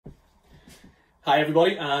Hi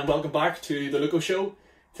everybody and welcome back to the Luco Show.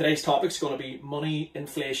 Today's topic is going to be money,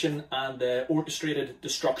 inflation and the orchestrated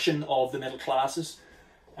destruction of the middle classes.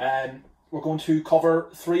 We're going to cover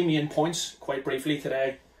three main points quite briefly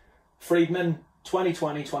today. Friedman,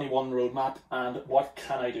 2020-21 roadmap and what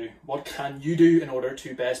can I do? What can you do in order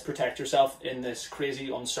to best protect yourself in this crazy,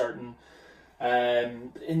 uncertain,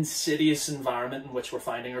 insidious environment in which we're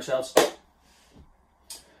finding ourselves?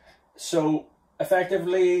 So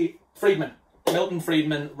effectively, Milton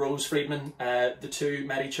Friedman, Rose Friedman, the two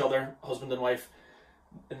met each other, husband and wife,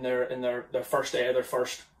 in their first day of their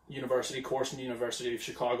first university course in the University of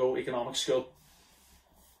Chicago Economics School.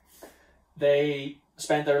 They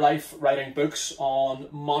spent their life writing books on a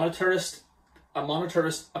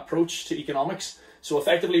monetarist approach to economics. So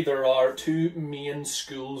effectively there are two main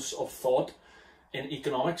schools of thought in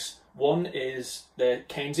economics. One is the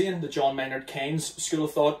Keynesian, the John Maynard Keynes school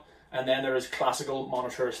of thought, and then there is classical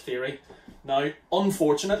monetarist theory. Now,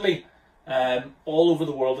 unfortunately, all over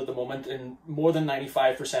the world at the moment, in more than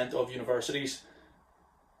 95% of universities,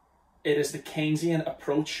 it is the Keynesian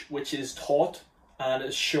approach which is taught and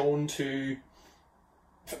is shown to,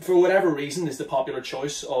 for whatever reason, is the popular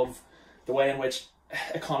choice of the way in which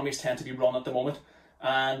economies tend to be run at the moment.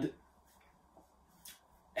 And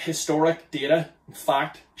historic data, in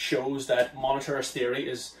fact, shows that monetarist theory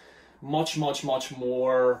is much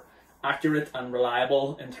more accurate and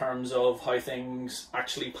reliable in terms of how things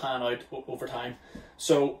actually pan out over time.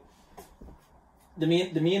 So the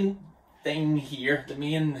main thing here, the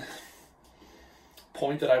main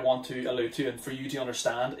point that I want to allude to and for you to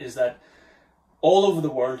understand is that all over the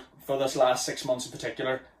world for this last 6 months in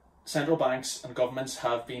particular, central banks and governments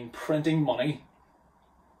have been printing money,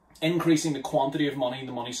 increasing the quantity of money,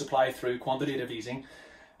 the money supply through quantitative easing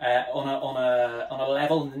on a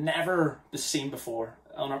level never seen before,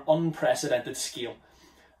 on an unprecedented scale.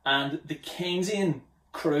 And the Keynesian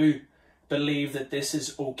crew believe that this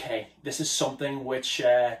is okay. This is something which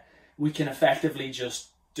we can effectively just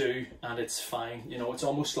do and it's fine. You know, it's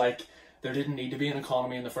almost like there didn't need to be an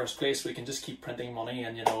economy in the first place. We can just keep printing money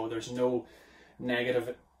and, you know, there's no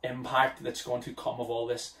negative impact that's going to come of all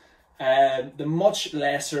this. The much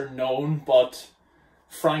lesser known but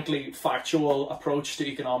frankly factual approach to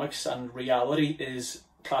economics and reality is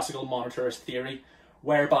classical monetarist theory,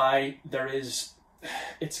 whereby there is,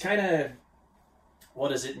 it's kind of,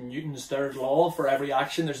 what is it, Newton's third law: for every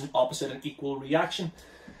action there's an opposite and equal reaction.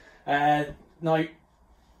 Now,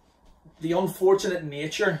 the unfortunate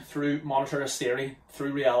nature through monetarist theory,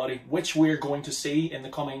 through reality, which we're going to see in the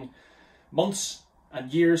coming months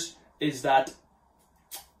and years, is that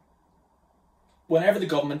whenever the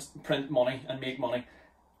government print money and make money,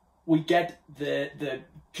 we get the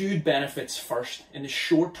good benefits first. In the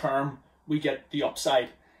short term, we get the upside.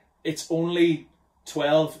 It's only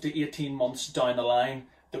 12 to 18 months down the line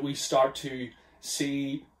that we start to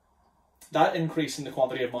see that increase in the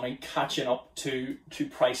quantity of money catching up to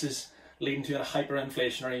prices, leading to a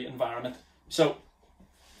hyperinflationary environment. So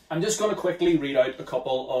I'm just going to quickly read out a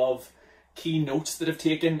couple of key notes that I've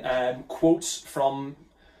taken, quotes from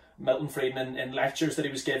Milton Friedman in lectures that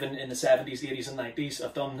he was given in the 70s, 80s and 90s.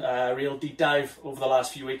 I've done a real deep dive over the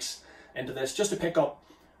last few weeks into this just to pick up,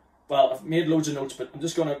 well, I've made loads of notes, but I'm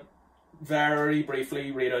just going to very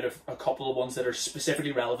briefly read out a couple of ones that are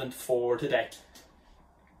specifically relevant for today.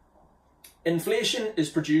 Inflation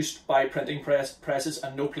is produced by printing presses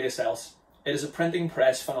and no place else. It is a printing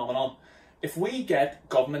press phenomenon. If we get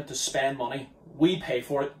government to spend money, we pay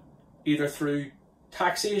for it, either through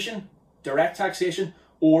taxation, direct taxation,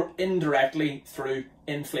 or indirectly through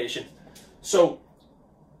inflation. So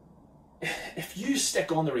if you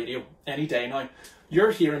stick on the radio any day now,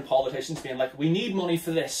 you're hearing politicians being like, we need money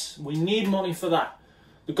for this, we need money for that,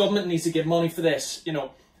 the government needs to give money for this, you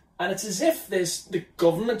know, and it's as if the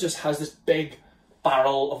government just has this big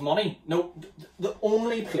barrel of money. No, the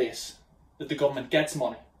only place that the government gets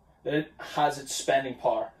money, that it has its spending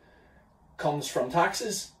power, comes from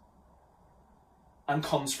taxes and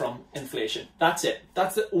comes from inflation. That's it.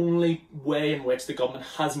 That's the only way in which the government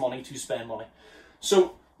has money to spend money.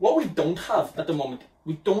 So what we don't have at the moment,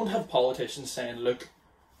 we don't have politicians saying, look,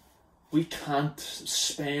 we can't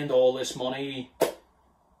spend all this money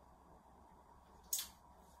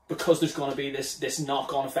because there's going to be this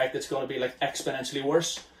knock-on effect that's going to be like exponentially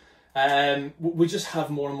worse. We just have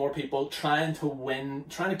more and more people trying to win,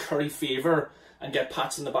 trying to curry favour and get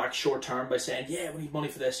pats in the back short term by saying, yeah, we need money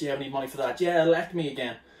for this, yeah, we need money for that, yeah, elect me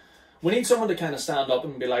again. We need someone to kind of stand up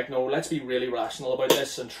and be like, no, let's be really rational about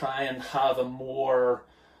this and try and have a more,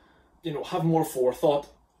 you know, have more forethought,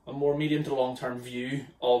 a more medium to long term view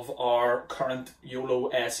of our current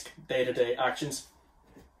YOLO-esque day-to-day actions.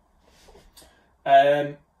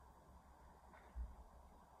 Here's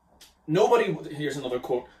another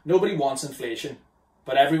quote, nobody wants inflation,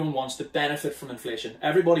 but everyone wants to benefit from inflation.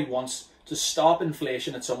 Everybody wants to stop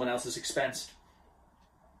inflation at someone else's expense.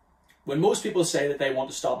 When most people say that they want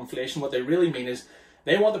to stop inflation, what they really mean is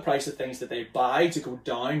they want the price of things that they buy to go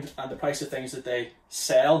down and the price of things that they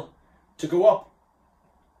sell to go up.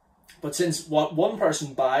 But since what one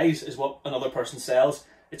person buys is what another person sells,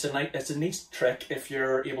 it's a neat trick if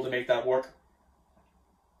you're able to make that work.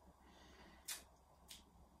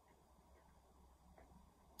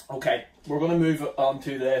 Okay, we're going to move on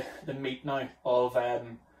to the meat now of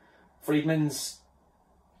Friedman's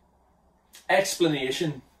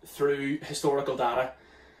explanation through historical data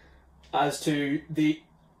as to the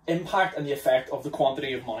impact and the effect of the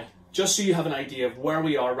quantity of money. Just so you have an idea of where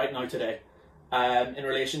we are right now today in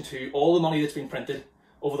relation to all the money that's been printed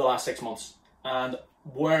over the last 6 months and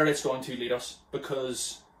where it's going to lead us,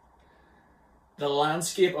 because the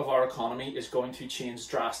landscape of our economy is going to change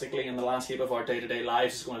drastically, and the landscape of our day-to-day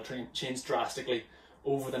lives is going to change drastically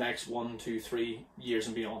over the next 1, 2, 3 years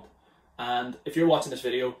and beyond. And if you're watching this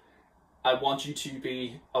video, I want you to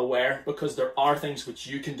be aware, because there are things which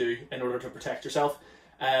you can do in order to protect yourself.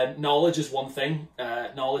 Knowledge is one thing.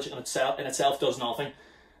 Knowledge in itself does nothing.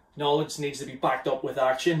 Knowledge needs to be backed up with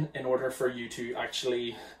action in order for you to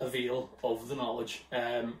actually avail of the knowledge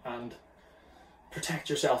and protect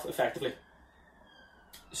yourself effectively.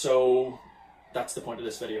 So that's the point of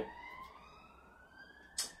this video.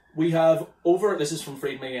 We have this is from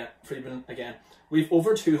Friedman again, we've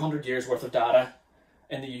over 200 years worth of data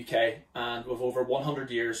in the UK, and we've over 100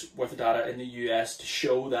 years worth of data in the US to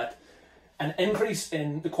show that an increase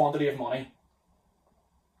in the quantity of money,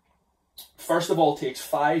 first of all, takes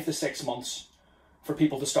 5 to 6 months for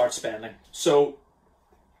people to start spending. So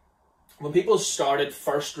when people started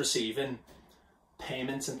first receiving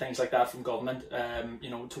payments and things like that from government,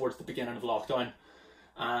 towards the beginning of lockdown,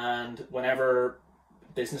 and whenever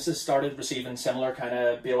businesses started receiving similar kind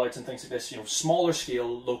of bailouts and things like this, smaller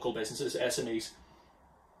scale local businesses, SMEs,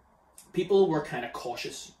 people were kind of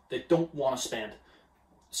cautious. They don't want to spend.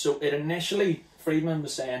 So it initially, Friedman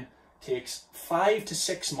was saying, takes 5 to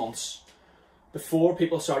 6 months before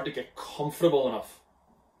people start to get comfortable enough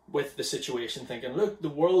with the situation, thinking, look, the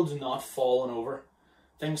world's not falling over.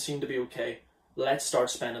 Things seem to be okay. Let's start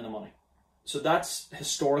spending the money. So that's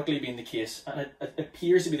historically been the case, and it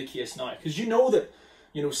appears to be the case now. Because that,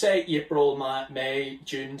 say April, May,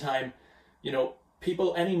 June time,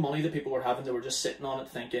 any money that people were having, they were just sitting on it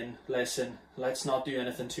thinking, listen, let's not do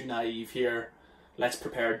anything too naive here. Let's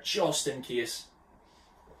prepare just in case.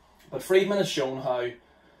 But Friedman has shown how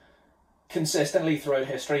consistently throughout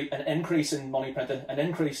history, an increase in money printing, an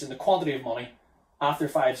increase in the quantity of money, after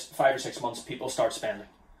 5 or 6 months, people start spending.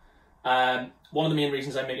 One of the main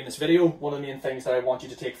reasons I'm making this video, one of the main things that I want you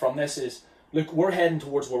to take from this is, look, we're heading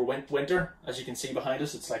towards winter. As you can see behind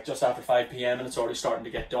us, it's like just after 5 p.m. and it's already starting to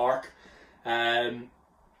get dark. We're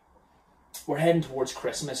heading towards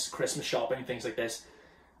Christmas shopping, things like this.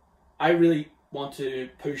 I really want to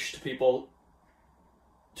push to people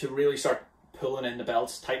to really start pulling in the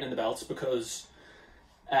belts, tightening the belts, because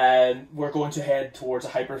we're going to head towards a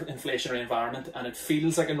hyperinflationary environment, and it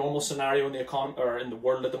feels like a normal scenario in the economy or in the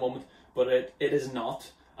world at the moment, but it is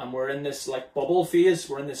not. And we're in this like bubble phase.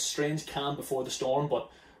 We're in this strange calm before the storm, but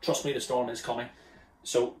trust me, the storm is coming.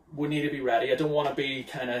 So we need to be ready. I don't want to be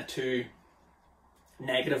kind of too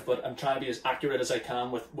negative, but I'm trying to be as accurate as I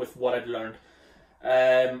can with what I've learned.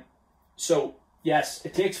 So yes,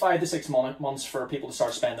 it takes 5 to 6 months for people to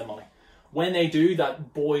start spending money. When they do,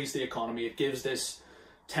 that buoys the economy. It gives this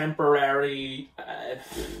temporary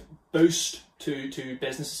boost to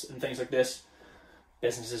business and things like this,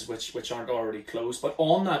 businesses which aren't already closed. But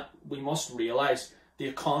on that, we must realise the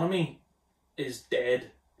economy is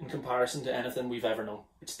dead in comparison to anything we've ever known.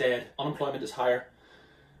 It's dead. Unemployment is higher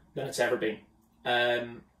than it's ever been.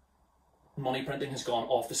 Money printing has gone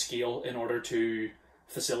off the scale in order to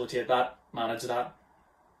facilitate that, manage that.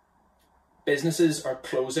 Businesses are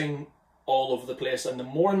closing all over the place, and the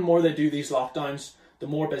more and more they do these lockdowns, the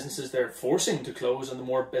more businesses they're forcing to close, and the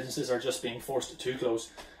more businesses are just being forced to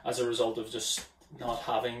close as a result of just not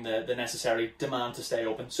having the necessary demand to stay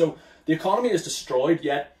open. So the economy is destroyed,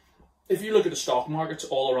 yet if you look at the stock markets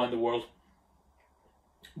all around the world,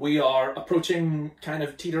 we are approaching kind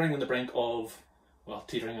of teetering on the brink of, well,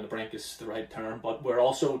 teetering on the brink is the right term, but we're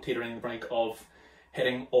also teetering on the brink of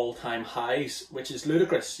hitting all-time highs, which is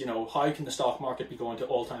ludicrous. How can the stock market be going to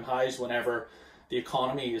all-time highs whenever the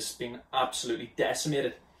economy is being absolutely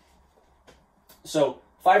decimated? So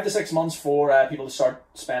 5 to 6 months for people to start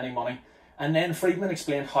spending money. And then Friedman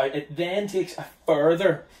explained how it then takes a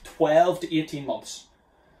further 12 to 18 months.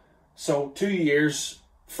 So 2 years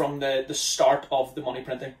from the start of the money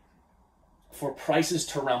printing for prices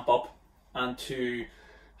to ramp up and to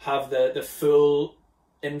have the full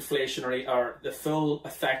inflationary, or the full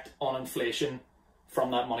effect on inflation from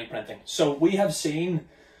that money printing. So we have seen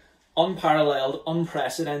unparalleled,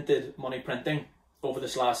 unprecedented money printing over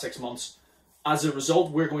this last 6 months. As a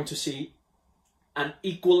result, we're going to see an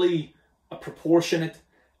equally a proportionate,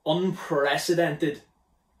 unprecedented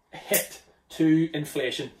hit to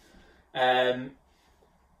inflation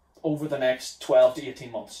over the next 12 to 18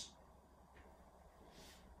 months.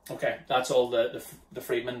 Okay, that's all the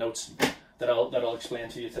Friedman notes that I'll explain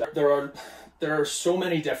to you today. There are so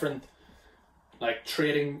many different like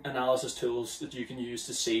trading analysis tools that you can use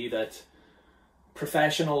to see that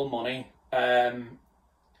professional money,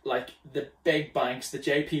 like the big banks, the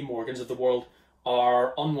JP Morgans of the world,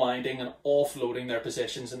 are unwinding and offloading their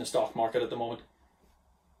positions in the stock market at the moment.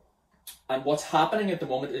 And what's happening at the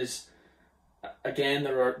moment is, again,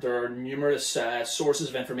 there are numerous sources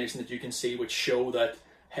of information that you can see which show that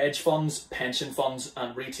hedge funds, pension funds,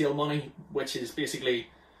 and retail money, which is basically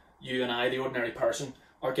you and I, the ordinary person,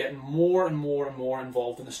 are getting more and more and more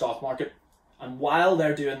involved in the stock market. And while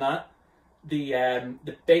they're doing that, the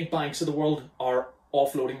big banks of the world are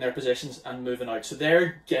offloading their positions and moving out. So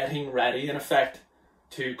they're getting ready, in effect,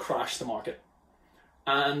 to crash the market.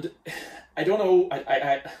 And I don't know,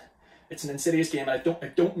 it's an insidious game. I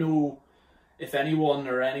don't know if anyone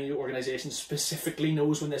or any organization specifically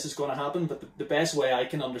knows when this is going to happen, but the best way I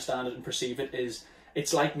can understand it and perceive it is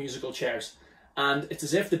it's like musical chairs. And it's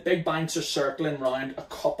as if the big banks are circling around a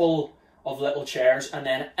couple of little chairs, and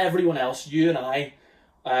then everyone else, you and I,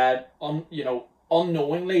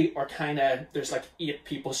 unknowingly are kind of, there's like 8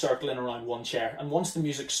 people circling around one chair. And once the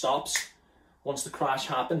music stops, once the crash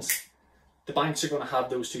happens, the banks are going to have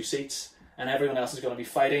those 2 seats, and everyone else is going to be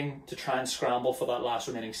fighting to try and scramble for that last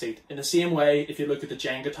remaining seat. In the same way, if you look at the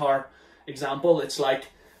Jenga tower example, it's like,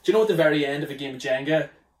 do you know at the very end of a game of Jenga,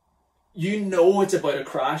 you know it's about a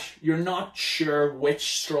crash. You're not sure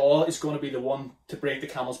which straw is going to be the one to break the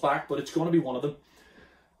camel's back, but it's going to be one of them.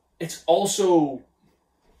 It's also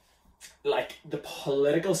like the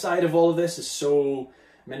political side of all of this is so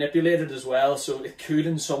manipulated as well. So it could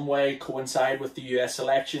in some way coincide with the US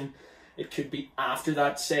election. It could be after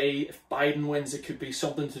that, say, if Biden wins, it could be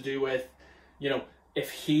something to do with,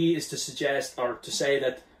 if he is to suggest or to say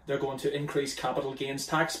that they're going to increase capital gains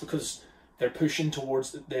tax because they're pushing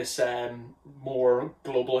towards this more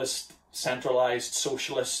globalist, centralized,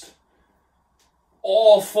 socialist,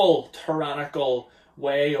 awful, tyrannical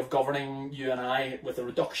way of governing you and I, with a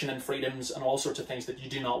reduction in freedoms and all sorts of things that you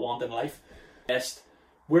do not want in life.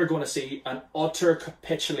 We're going to see an utter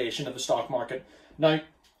capitulation of the stock market. Now,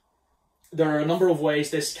 there are a number of ways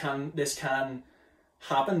this can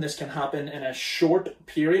happen. This can happen in a short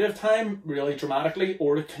period of time, really dramatically,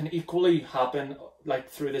 or it can equally happen like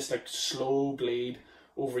through this like slow bleed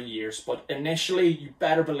over years. But initially, you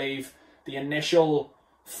better believe the initial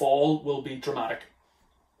fall will be dramatic.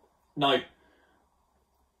 Now,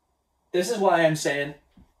 this is why I'm saying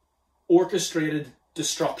orchestrated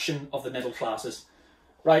destruction of the middle classes.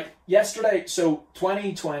 Right, yesterday, so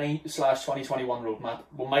 2020/2021 roadmap,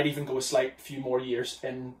 we might even go a slight few more years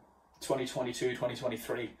in 2022,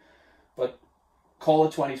 2023, but call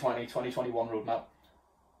it 2020/2021 roadmap.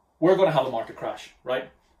 We're going to have a market crash,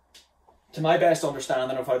 right? To my best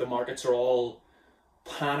understanding of how the markets are all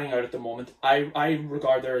panning out at the moment, I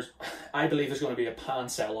believe there's going to be a pan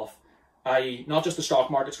sell-off. Not just the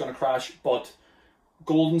stock market's going to crash, but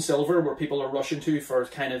gold and silver, where people are rushing to for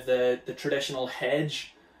kind of the traditional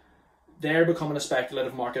hedge, they're becoming a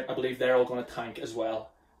speculative market. I believe they're all going to tank as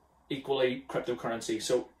well. Equally, cryptocurrency.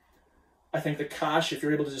 So I think the cash, if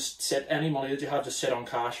you're able to just sit, any money that you have, just sit on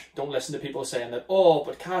cash. Don't listen to people saying that, oh,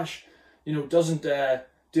 but cash, doesn't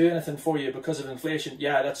do anything for you because of inflation.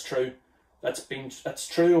 Yeah, that's true. That's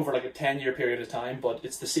true over like a 10-year period of time, but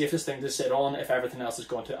it's the safest thing to sit on if everything else is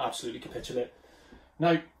going to absolutely capitulate.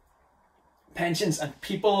 Now, pensions, and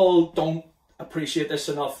people don't appreciate this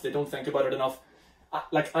enough. They don't think about it enough.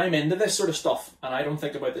 I'm into this sort of stuff, and I don't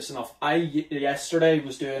think about this enough. I yesterday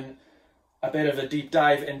was doing a bit of a deep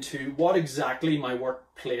dive into what exactly my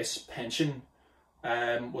workplace pension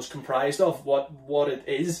was comprised of, what it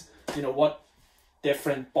is, what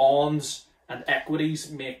different bonds and equities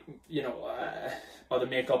make, are the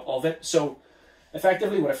makeup of it. So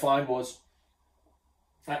effectively what I found was,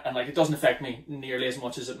 and like it doesn't affect me nearly as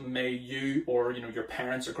much as it may you or your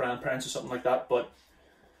parents or grandparents or something like that, but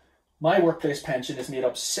my workplace pension is made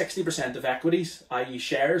up 60% of equities, i.e.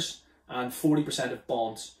 shares, and 40% of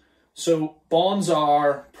bonds. So bonds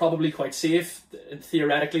are probably quite safe.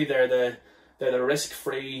 Theoretically, they're the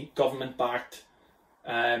risk-free, government-backed,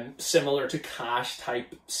 similar to cash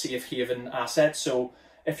type safe haven assets. So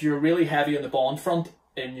if you're really heavy on the bond front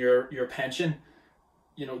in your pension,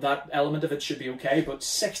 you know, that element of it should be okay. But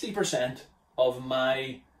 60% of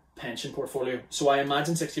my pension portfolio, so I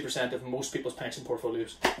imagine 60% of most people's pension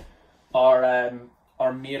portfolios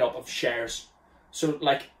are made up of shares. So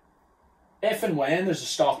like, if and when there's a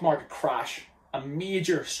stock market crash, a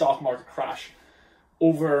major stock market crash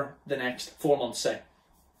over the next 4 months, say,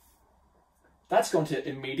 that's going to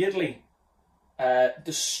immediately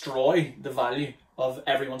destroy the value of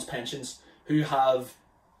everyone's pensions who have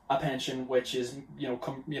a pension which is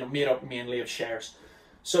made up mainly of shares.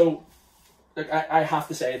 So look, I have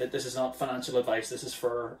to say that this is not financial advice. This is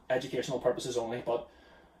for educational purposes only. But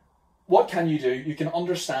what can you do? You can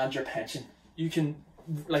understand your pension. You can,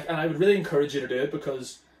 like, and I would really encourage you to do it,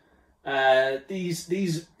 because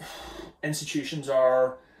these institutions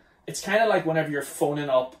are, it's kind of like whenever you're phoning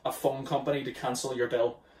up a phone company to cancel your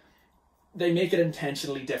bill. They make it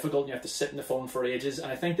intentionally difficult and you have to sit in the phone for ages.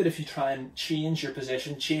 And I think that if you try and change your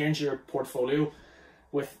position, change your portfolio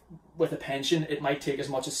with a pension, it might take as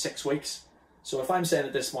much as 6 weeks. So if I'm saying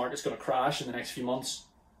that this market's going to crash in the next few months,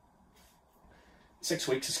 6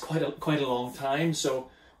 weeks is quite a long time. So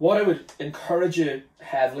what I would encourage you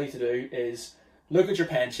heavily to do is look at your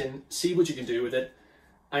pension, see what you can do with it.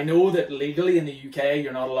 I know that legally in the UK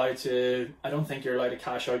you're not allowed to, I don't think you're allowed to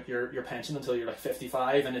cash out your pension until you're like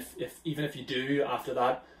 55, and even if you do after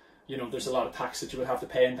that, you know, there's a lot of tax that you would have to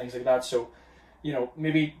pay and things like that. So, you know,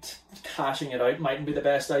 maybe cashing it out mightn't be the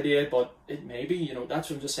best idea, but it may be. You know, that's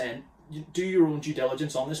what I'm just saying. You do your own due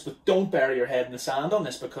diligence on this, but don't bury your head in the sand on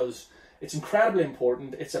this, because it's incredibly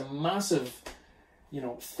important. It's a massive, you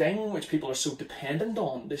know, thing which people are so dependent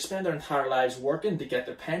on. They spend their entire lives working to get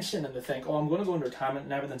their pension, and they think, oh, I'm going to go into retirement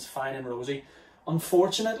and everything's fine and rosy.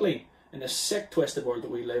 Unfortunately, in the sick, twisted world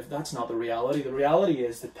that we live, that's not the reality. The reality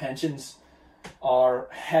is that pensions are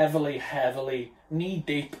heavily, heavily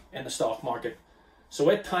knee-deep in the stock market. So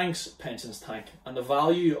it tanks, pensions tank, and the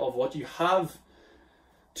value of what you have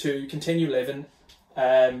to continue living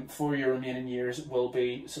for your remaining years will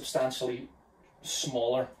be substantially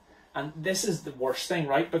smaller. And this is the worst thing,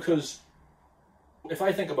 right? Because if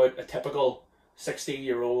I think about a typical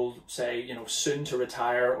 60-year-old, say, you know, soon to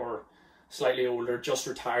retire or slightly older, just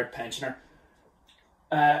retired pensioner,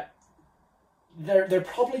 they're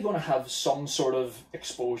probably going to have some sort of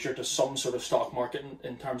exposure to some sort of stock market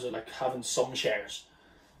in terms of like having some shares,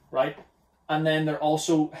 right? And then they're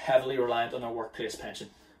also heavily reliant on their workplace pension.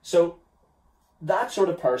 So that sort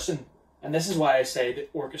of person, and this is why I say the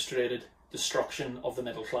orchestrated destruction of the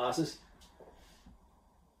middle classes.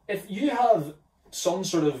 If you have some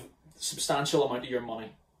sort of substantial amount of your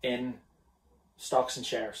money in stocks and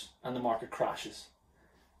shares and the market crashes,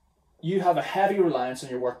 you have a heavy reliance on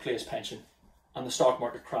your workplace pension and the stock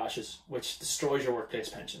market crashes, which destroys your workplace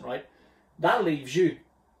pension, right? That leaves you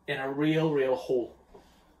in a real hole.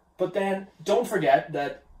 But then don't forget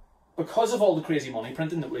that because of all the crazy money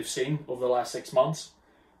printing that we've seen over the last 6 months,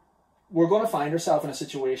 we're going to find ourselves in a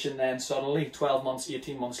situation then suddenly 12 months,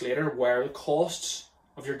 18 months later, where the costs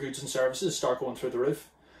of your goods and services start going through the roof.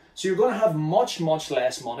 So you're going to have much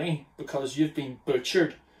less money because you've been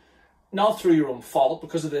butchered, not through your own fault,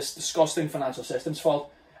 because of this disgusting financial system's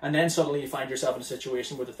fault. And then suddenly you find yourself in a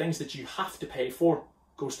situation where the things that you have to pay for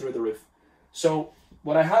goes through the roof. So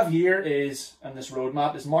what I have here is, on this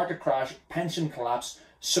roadmap, is market crash, pension collapse,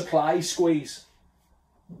 supply squeeze,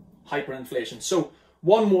 hyperinflation. So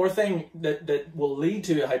one more thing that will lead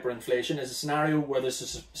to a hyperinflation is a scenario where there's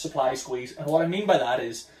a supply squeeze. And what I mean by that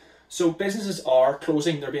is, so businesses are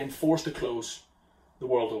closing, they're being forced to close the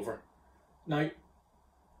world over. Now,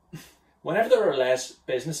 whenever there are less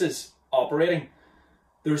businesses operating,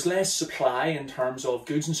 there's less supply in terms of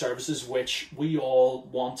goods and services which we all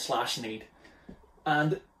want/need.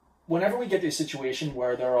 And whenever we get to a situation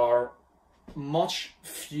where there are much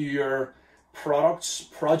fewer products,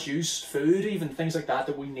 produce, food, even things like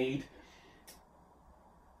that we need,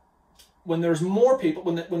 when there's more people,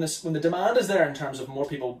 when the demand is there in terms of more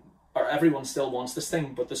people, or everyone still wants this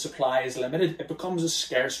thing, but the supply is limited, it becomes a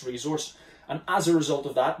scarce resource. And as a result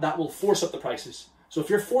of that, that will force up the prices. So if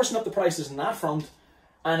you're forcing up the prices in that front,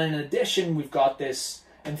 and in addition we've got this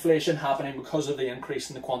inflation happening because of the increase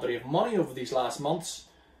in the quantity of money over these last months,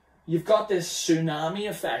 you've got this tsunami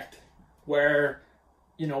effect where,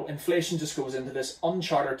 you know, inflation just goes into this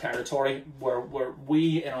uncharted territory where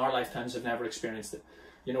we in our lifetimes have never experienced it.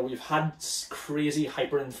 You know, we've had crazy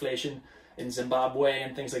hyperinflation in Zimbabwe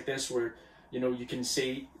and things like this where, you know, you can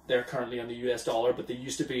see they're currently on the US dollar, but they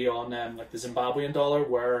used to be on like the Zimbabwean dollar,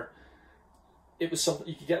 where it was something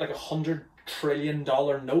you could get like $100 trillion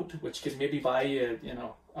note, which could maybe buy you, you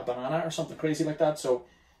know, a banana or something crazy like that. So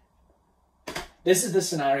this is the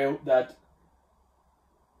scenario that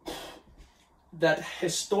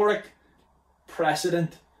historic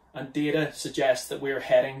precedent and data suggests that we're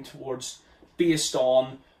heading towards, based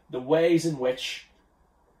on the ways in which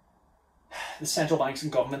the central banks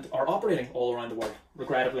and government are operating all around the world,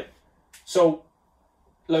 regrettably. So,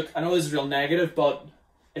 look, I know this is real negative, but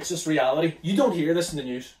it's just reality. You don't hear this in the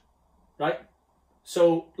news, right?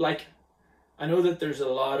 So, like, I know that there's a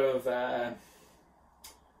lot of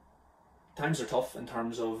times are tough in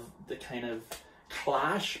terms of the kind of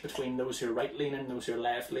clash between those who are right-leaning, those who are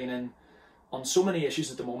left-leaning, on so many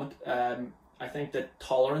issues at the moment. I think that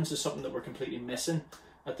tolerance is something that we're completely missing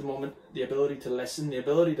at the moment. The ability to listen, the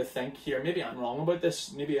ability to think, here, maybe I'm wrong about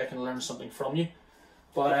this, maybe I can learn something from you.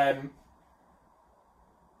 But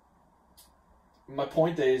my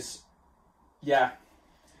point is, yeah,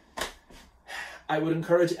 I would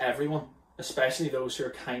encourage everyone, especially those who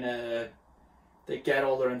are kind of, they get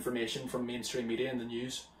all their information from mainstream media and the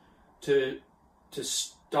news, to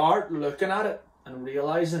start looking at it and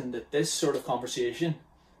realizing that this sort of conversation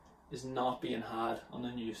is not being had on the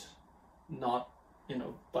news, not, you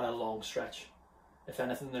know, by a long stretch. If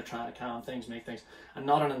anything, they're trying to calm things, make things, and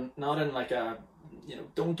not in like a, you know,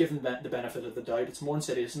 don't give them the benefit of the doubt. It's more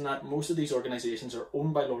insidious than that. Most of these organizations are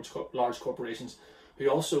owned by large corporations who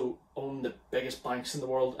also own the biggest banks in the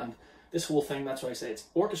world, and this whole thing, that's why I say it's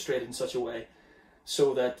orchestrated in such a way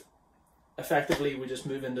so that effectively we just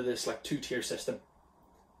move into this like two-tier system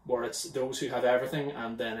where it's those who have everything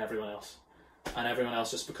and then everyone else, and everyone else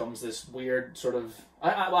just becomes this weird sort of,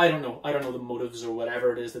 I don't know the motives or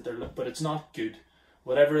whatever it is that they're, but it's not good.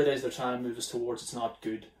 Whatever it is they're trying to move us towards, it's not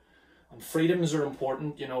good. And freedoms are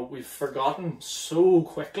important. You know, we've forgotten so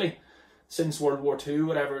quickly since World War II,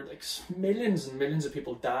 whatever, like millions and millions of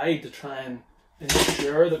people died to try and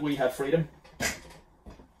ensure that we had freedom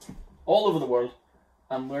all over the world,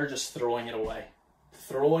 and we're just throwing it away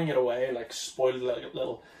like spoiled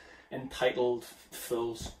little entitled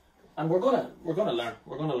fools. And we're gonna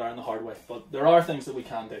learn the hard way. But there are things that we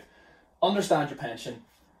can do. Understand your pension,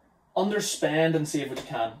 underspend and save what you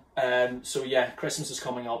can. So yeah, Christmas is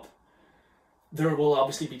coming up. There will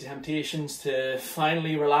obviously be temptations to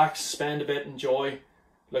finally relax, spend a bit, enjoy.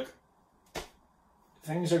 Look,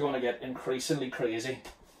 things are going to get increasingly crazy.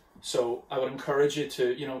 So I would encourage you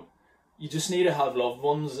to, you know, you just need to have loved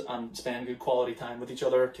ones and spend good quality time with each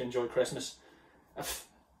other to enjoy Christmas. If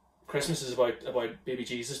Christmas is about baby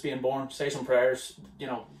Jesus being born, say some prayers, you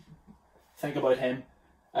know, think about him.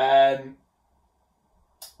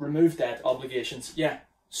 Remove debt obligations. Yeah,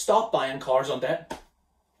 stop buying cars on debt,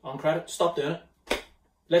 on credit. Stop doing it.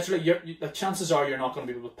 Literally, the chances are you're not going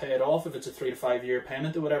to be able to pay it off if it's a 3 to 5 year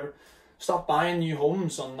payment or whatever. Stop buying new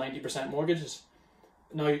homes on 90% mortgages.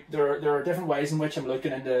 Now, there are different ways in which I'm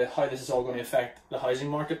looking into how this is all going to affect the housing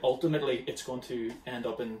market. Ultimately, it's going to end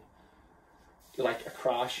up in like a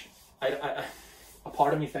crash. A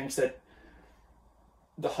part of me thinks that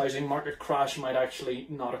the housing market crash might actually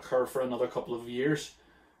not occur for another couple of years,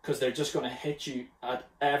 because they're just going to hit you at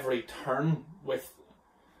every turn with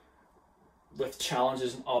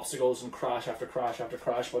challenges and obstacles and crash after crash after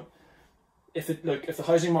crash. But if the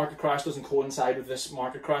housing market crash doesn't coincide with this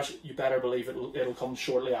market crash, you better believe it'll come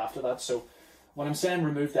shortly after that. So when I'm saying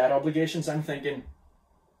remove debt obligations, I'm thinking,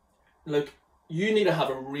 look, you need to have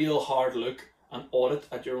a real hard look and audit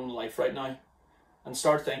at your own life right now, and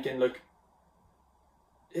start thinking, look,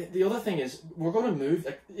 the other thing is, we're going to move.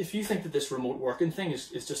 Like, if you think that this remote working thing is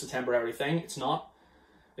just a temporary thing, it's not.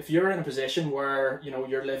 If you're in a position where, you know,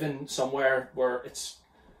 you're living somewhere where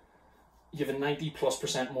you have a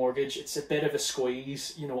 90+% mortgage, it's a bit of a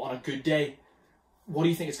squeeze, you know, on a good day, what do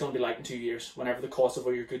you think it's going to be like in 2 years, whenever the cost of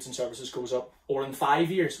all your goods and services goes up? Or in 5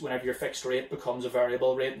 years, whenever your fixed rate becomes a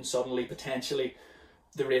variable rate and suddenly, potentially,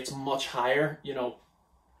 the rate's much higher? You know,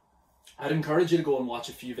 I'd encourage you to go and watch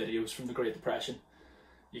a few videos from the Great Depression.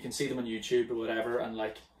 You can see them on YouTube or whatever, and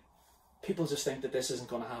like, people just think that this isn't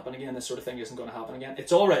going to happen again, this sort of thing isn't going to happen again.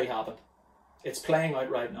 It's already happened. It's playing out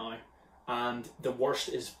right now. And the worst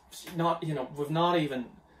is not, you know, we've not even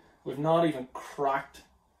cracked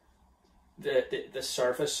the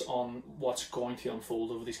surface on what's going to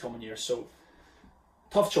unfold over these coming years. So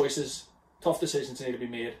tough choices, tough decisions need to be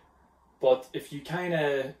made. But if you kind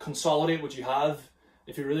of consolidate what you have,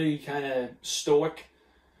 if you're really kind of stoic,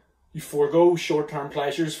 you forego short-term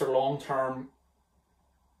pleasures for long-term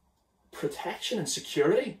protection and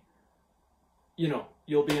security, you know,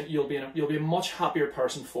 you'll be a much happier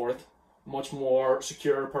person for it. much more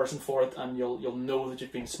secure person for it, and you'll know that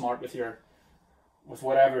you've been smart with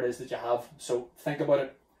whatever it is that you have. So think about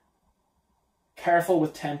it. Careful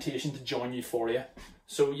with temptation to join euphoria.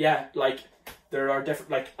 So yeah, like there are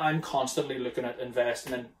different, like I'm constantly looking at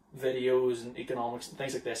investing in videos and economics and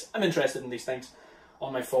things like this. I'm interested in these things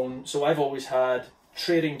on my phone. So I've always had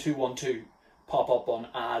Trading 212 pop up on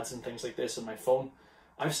ads and things like this on my phone.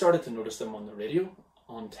 I've started to notice them on the radio,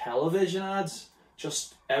 on television ads,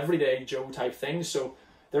 just everyday Joe type things. So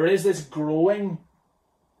there is this growing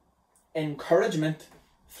encouragement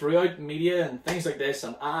throughout media and things like this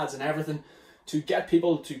and ads and everything to get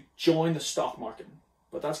people to join the stock market.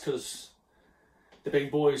 But that's because the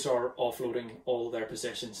big boys are offloading all their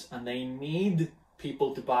positions and they need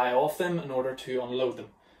people to buy off them in order to unload them.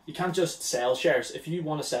 You can't just sell shares. If you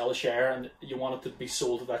want to sell a share and you want it to be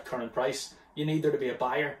sold at that current price, you need there to be a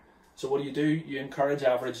buyer. So what do? You encourage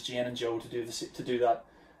average Jane and Joe to do that,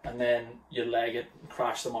 and then you leg it and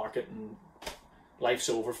crash the market, and life's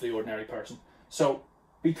over for the ordinary person. So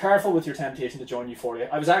be careful with your temptation to join euphoria.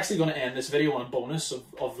 I was actually going to end this video on a bonus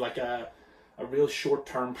of like a real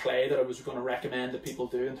short-term play that I was going to recommend that people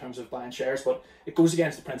do in terms of buying shares, but it goes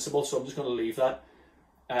against the principle, so I'm just going to leave that.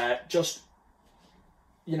 Just,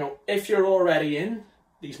 you know, if you're already in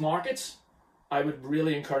these markets, I would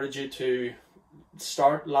really encourage you to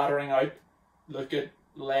start laddering out, look at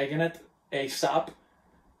legging it ASAP,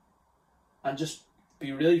 and just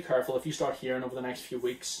be really careful if you start hearing over the next few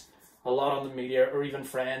weeks a lot on the media or even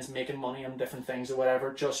friends making money on different things or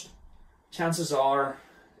whatever. Just chances are,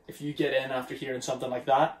 if you get in after hearing something like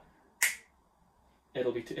that,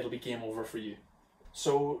 it'll be game over for you.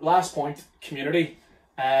 So last point, community.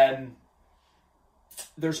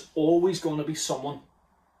 There's always going to be someone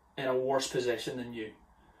in a worse position than you.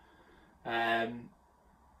 And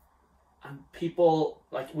people,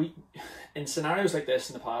 like, in scenarios like this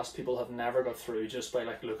in the past, people have never got through just by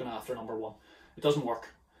like looking after number one. It doesn't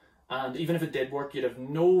work. And even if it did work, you'd have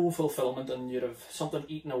no fulfillment and you'd have something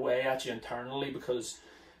eaten away at you internally, because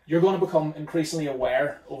you're going to become increasingly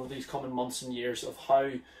aware over these coming months and years of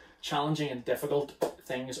how challenging and difficult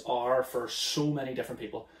things are for so many different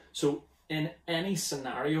people. So in any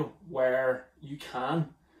scenario where you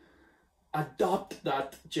can, adopt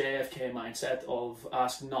that JFK mindset of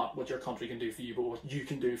ask not what your country can do for you, but what you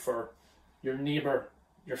can do for your neighbour,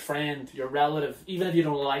 your friend, your relative, even if you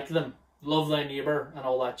don't like them. Love thy neighbour and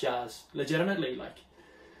all that jazz. Legitimately, like,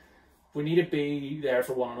 we need to be there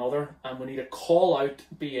for one another, and we need to call out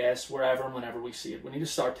BS wherever and whenever we see it. We need to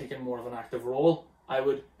start taking more of an active role. I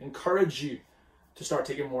would encourage you to start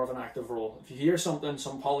taking more of an active role. If you hear something,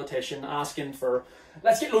 some politician asking for,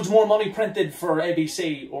 let's get loads more money printed for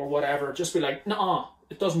ABC or whatever, just be like, nah,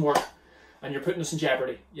 it doesn't work, and you're putting us in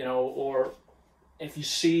jeopardy, you know. Or if you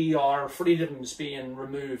see our freedoms being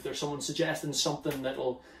removed, or someone suggesting something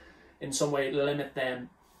that'll in some way limit them,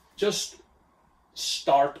 just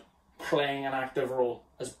start playing an active role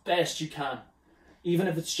as best you can. Even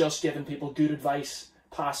if it's just giving people good advice,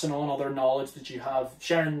 passing on other knowledge that you have,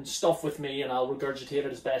 sharing stuff with me, and I'll regurgitate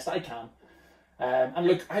it as best I can. And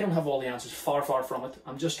look, I don't have all the answers, far, far from it.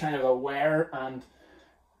 I'm just kind of aware and,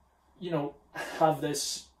 you know, have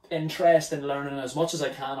this interest in learning as much as I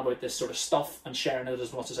can about this sort of stuff and sharing it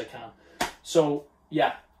as much as I can. So,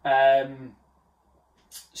 yeah,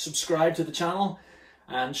 subscribe to the channel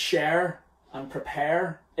and share and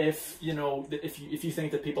prepare. If you know, if you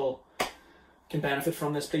think that people can benefit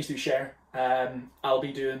from this, please do share. I'll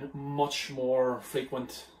be doing much more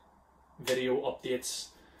frequent video updates.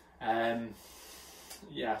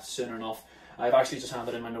 Yeah, soon enough. I've actually just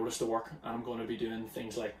handed in my notice to work, and I'm going to be doing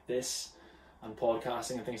things like this and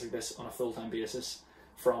podcasting and things like this on a full-time basis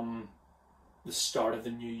from the start of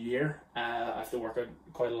the new year. I have to work out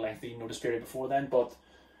quite a lengthy notice period before then, but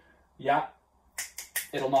yeah,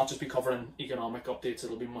 it'll not just be covering economic updates,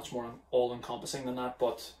 it'll be much more all-encompassing than that.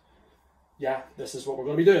 But yeah, this is what we're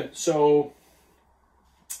going to be doing. So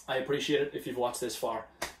I appreciate it if you've watched this far,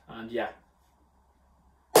 and yeah,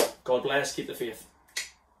 God bless, keep the faith.